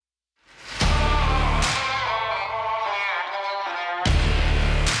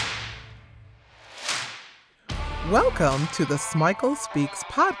Welcome to the Smikle Speaks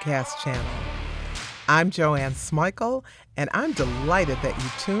podcast channel. I'm Joanne Smikle, and I'm delighted that you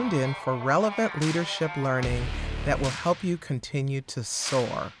tuned in for relevant leadership learning that will help you continue to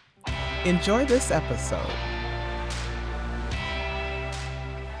soar. Enjoy this episode.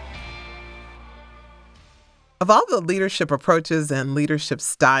 Of all the leadership approaches and leadership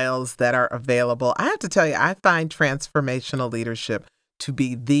styles that are available, I have to tell you, I find transformational leadership to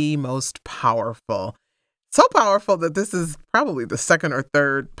be the most powerful. So powerful that this is probably the second or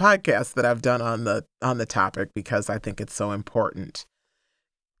third podcast that I've done on the topic because I think it's so important.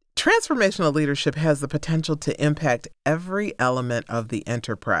 Transformational leadership has the potential to impact every element of the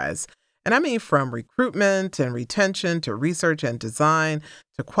enterprise. And I mean from recruitment and retention to research and design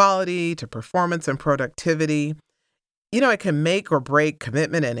to quality to performance and productivity. It can make or break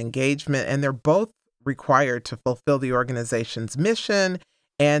commitment and engagement, and they're both required to fulfill the organization's mission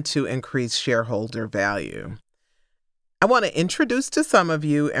and to increase shareholder value. I want to introduce to some of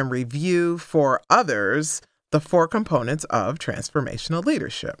you and review for others the 4 components of transformational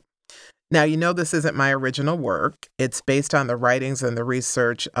leadership. Now, this isn't my original work. It's based on the writings and the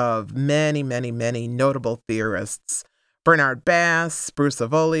research of many, many, many notable theorists. Bernard Bass, Bruce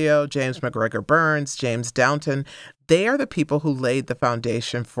Avolio, James MacGregor Burns, James Downton, they are the people who laid the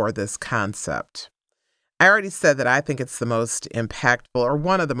foundation for this concept. I already said that I think it's the most impactful or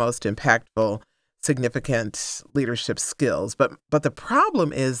one of the most impactful, significant leadership skills. But the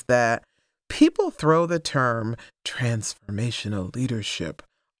problem is that people throw the term transformational leadership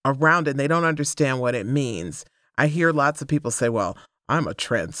around and they don't understand what it means. I hear lots of people say, well, I'm a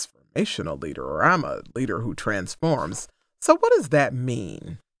transformational leader or I'm a leader who transforms. So what does that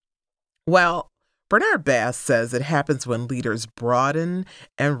mean? Well, Bernard Bass says it happens when leaders broaden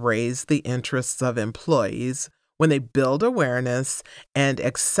and raise the interests of employees, when they build awareness and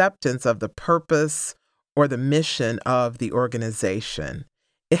acceptance of the purpose or the mission of the organization.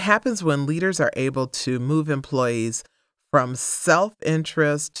 It happens when leaders are able to move employees from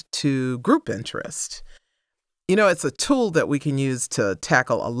self-interest to group interest. It's a tool that we can use to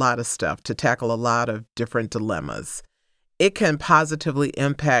tackle a lot of stuff, to tackle a lot of different dilemmas. It can positively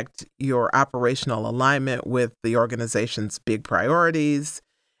impact your operational alignment with the organization's big priorities.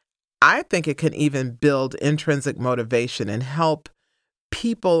 I think it can even build intrinsic motivation and help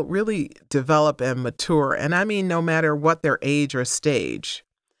people really develop and mature. And I mean, no matter what their age or stage.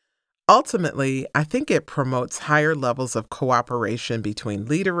 Ultimately, I think it promotes higher levels of cooperation between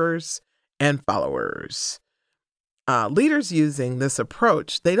leaders and followers. Leaders using this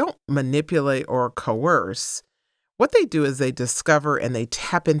approach, they don't manipulate or coerce. What they do is they discover and they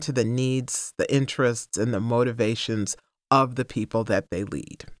tap into the needs, the interests, and the motivations of the people that they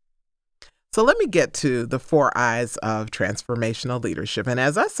lead. So let me get to the 4 I's of transformational leadership. And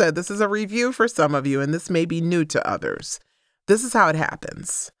as I said, this is a review for some of you, and this may be new to others. This is how it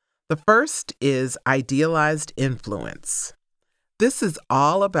happens. The first is idealized influence. This is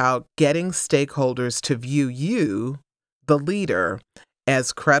all about getting stakeholders to view you, the leader,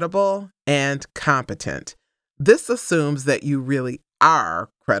 as credible and competent. This assumes that you really are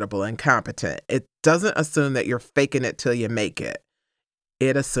credible and competent. It doesn't assume that you're faking it till you make it.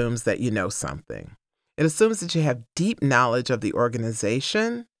 It assumes that you know something. It assumes that you have deep knowledge of the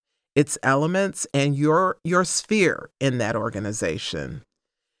organization, its elements, and your sphere in that organization.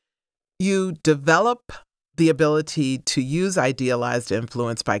 You develop the ability to use idealized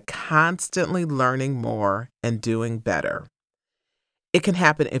influence by constantly learning more and doing better. It can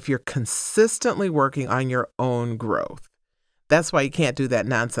happen if you're consistently working on your own growth. That's why you can't do that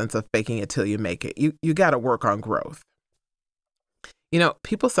nonsense of faking it till you make it. You got to work on growth.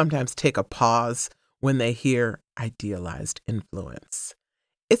 People sometimes take a pause when they hear idealized influence.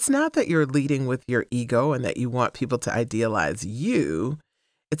 It's not that you're leading with your ego and that you want people to idealize you.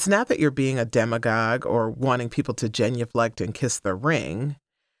 It's not that you're being a demagogue or wanting people to genuflect and kiss the ring.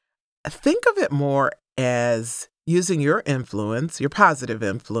 Think of it more as using your influence, your positive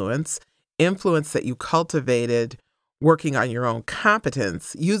influence that you cultivated working on your own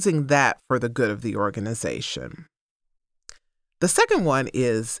competence, using that for the good of the organization. The second one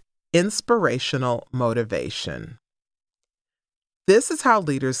is inspirational motivation. This is how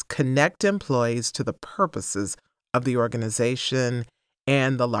leaders connect employees to the purposes of the organization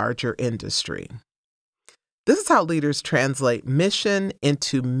and the larger industry. This is how leaders translate mission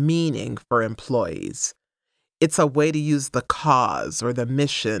into meaning for employees. It's a way to use the cause or the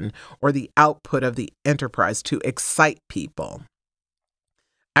mission or the output of the enterprise to excite people.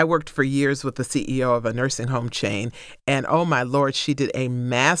 I worked for years with the CEO of a nursing home chain, and oh my Lord, she did a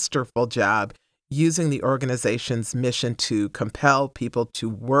masterful job using the organization's mission to compel people to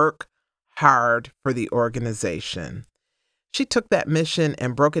work hard for the organization. She took that mission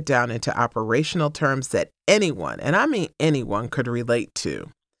and broke it down into operational terms that anyone, and I mean anyone, could relate to.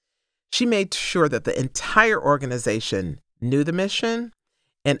 She made sure that the entire organization knew the mission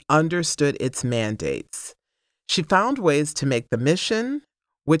and understood its mandates. She found ways to make the mission,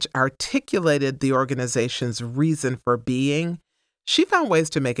 which articulated the organization's reason for being, she found ways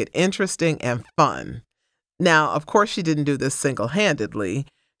to make it interesting and fun. Now, of course, she didn't do this single-handedly.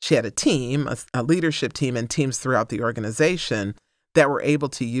 She had a team, a leadership team, and teams throughout the organization that were able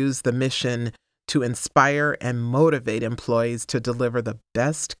to use the mission to inspire and motivate employees to deliver the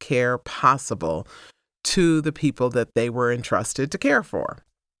best care possible to the people that they were entrusted to care for.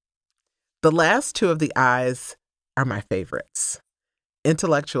 The last two of the I's are my favorites: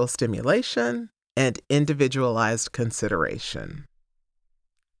 intellectual stimulation and individualized consideration.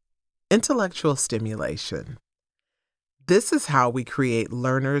 Intellectual stimulation. This is how we create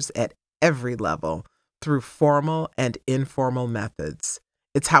learners at every level through formal and informal methods.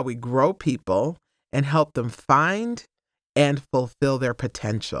 It's how we grow people and help them find and fulfill their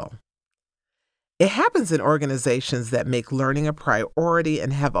potential. It happens in organizations that make learning a priority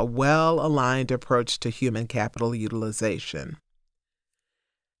and have a well-aligned approach to human capital utilization.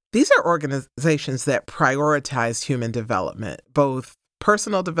 These are organizations that prioritize human development, both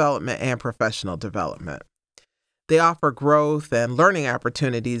personal development and professional development. They offer growth and learning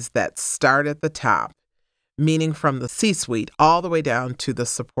opportunities that start at the top, meaning from the C-suite all the way down to the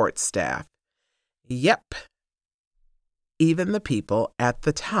support staff. Yep, even the people at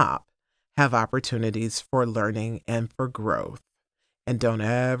the top have opportunities for learning and for growth. And don't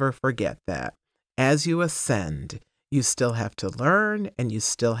ever forget that. As you ascend, you still have to learn and you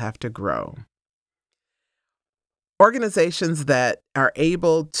still have to grow. Organizations that are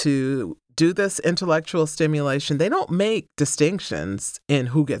able to do this intellectual stimulation, they don't make distinctions in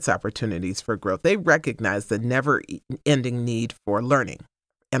who gets opportunities for growth. They recognize the never-ending need for learning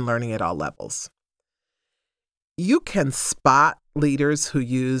and learning at all levels. You can spot leaders who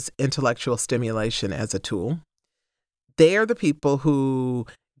use intellectual stimulation as a tool. They are the people who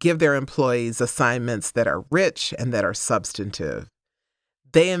give their employees assignments that are rich and that are substantive.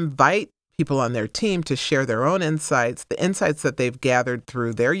 They invite people on their team to share their own insights, the insights that they've gathered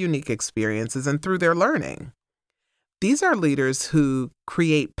through their unique experiences and through their learning. These are leaders who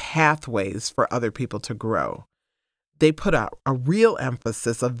create pathways for other people to grow. They put a real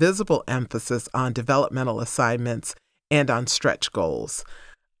emphasis, a visible emphasis on developmental assignments and on stretch goals.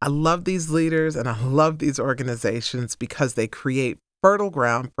 I love these leaders and I love these organizations because they create fertile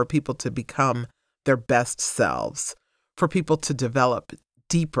ground for people to become their best selves, for people to develop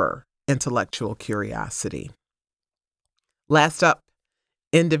deeper intellectual curiosity. Last up,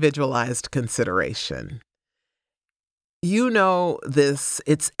 individualized consideration. You know this,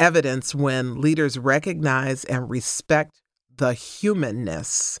 it's evidence when leaders recognize and respect the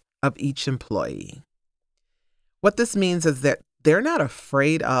humanness of each employee. What this means is that they're not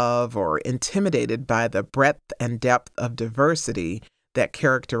afraid of or intimidated by the breadth and depth of diversity that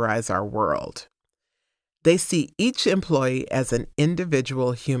characterize our world. They see each employee as an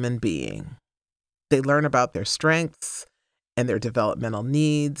individual human being. They learn about their strengths and their developmental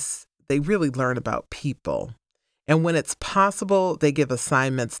needs. They really learn about people. And when it's possible, they give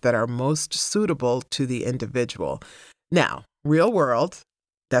assignments that are most suitable to the individual. Now, real world,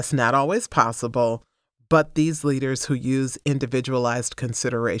 that's not always possible, but these leaders who use individualized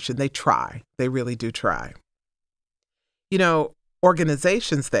consideration, they try. They really do try. You know,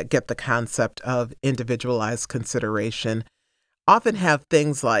 organizations that get the concept of individualized consideration often have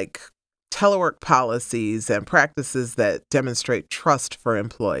things like telework policies and practices that demonstrate trust for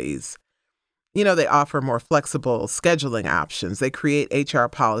employees. You know, they offer more flexible scheduling options. They create HR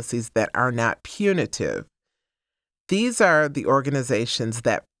policies that are not punitive. These are the organizations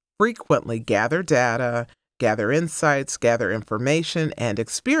that frequently gather data, gather insights, gather information and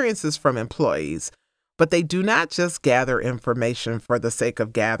experiences from employees, but they do not just gather information for the sake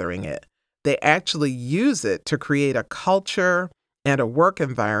of gathering it. They actually use it to create a culture and a work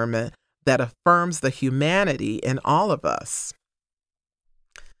environment that affirms the humanity in all of us.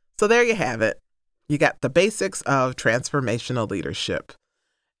 So there you have it. You got the basics of transformational leadership.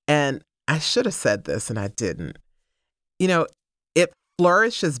 And I should have said this and I didn't. You know, it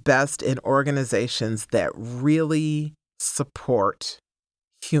flourishes best in organizations that really support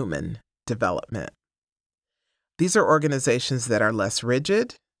human development. These are organizations that are less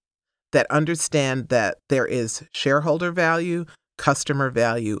rigid, that understand that there is shareholder value, customer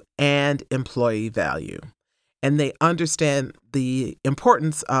value, and employee value. and they understand the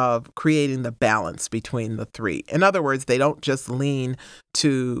importance of creating the balance between the three. In other words, they don't just lean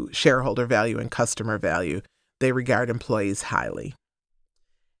to shareholder value and customer value. They regard employees highly.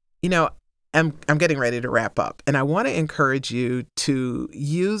 You know, I'm getting ready to wrap up, and I want to encourage you to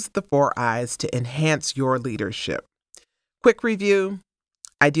use the 4 I's to enhance your leadership. Quick review: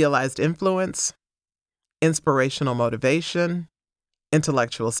 idealized influence, inspirational motivation,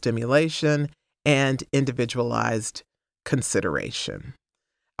 intellectual stimulation, and individualized consideration.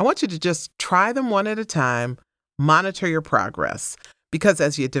 I want you to just try them one at a time, monitor your progress, because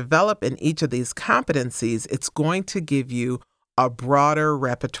as you develop in each of these competencies, it's going to give you a broader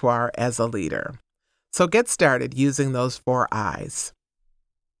repertoire as a leader. So get started using those 4 I's.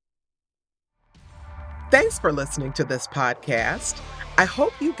 Thanks for listening to this podcast. I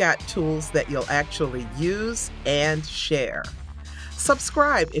hope you got tools that you'll actually use and share.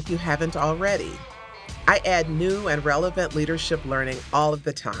 Subscribe if you haven't already. I add new and relevant leadership learning all of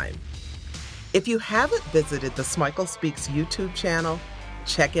the time. If you haven't visited the Smikle Speaks YouTube channel,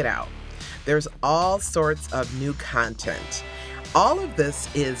 check it out. There's all sorts of new content. All of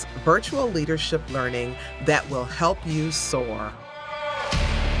this is virtual leadership learning that will help you soar.